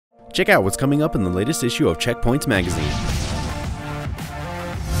Check out what's coming up in the latest issue of Checkpoints magazine.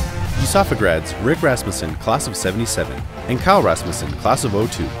 USAFA grads Rick Rasmussen, class of '77, and Kyle Rasmussen, class of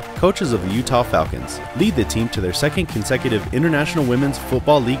 '02, coaches of the Utah Falcons, lead the team to their second consecutive International Women's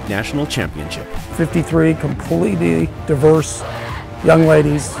Football League National Championship. 53 completely diverse young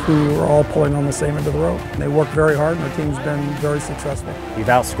ladies who are all pulling on the same end of the rope. They work very hard and our team's been very successful. We've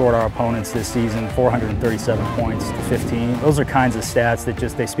outscored our opponents this season 437 points to 15. Those are kinds of stats that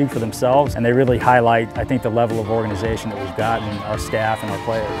they speak for themselves, and they really highlight, I think, the level of organization that we've got in our staff and our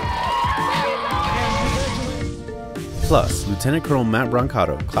players. Plus, Lieutenant Colonel Matt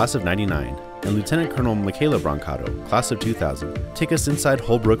Brancato, class of '99, and Lieutenant Colonel Michaela Brancato, class of 2000, take us inside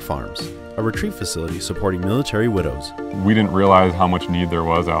Holbrook Farms, a retreat facility supporting military widows. We didn't realize how much need there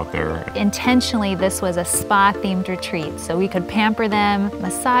was out there. Intentionally, this was a spa-themed retreat, so we could pamper them,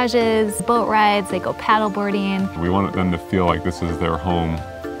 massages, boat rides, they go paddleboarding. We wanted them to feel like this is their home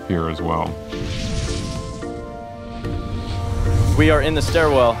here as well. We are in the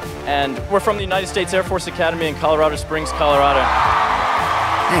stairwell, and we're from the United States Air Force Academy in Colorado Springs, Colorado.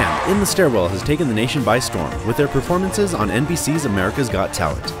 And In the Stairwell has taken the nation by storm with their performances on NBC's America's Got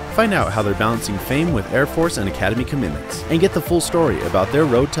Talent. Find out how they're balancing fame with Air Force and Academy commitments, and get the full story about their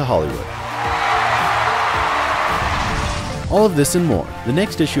road to Hollywood. All of this and more, the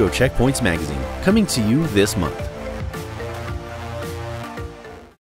next issue of Checkpoints magazine, coming to you this month.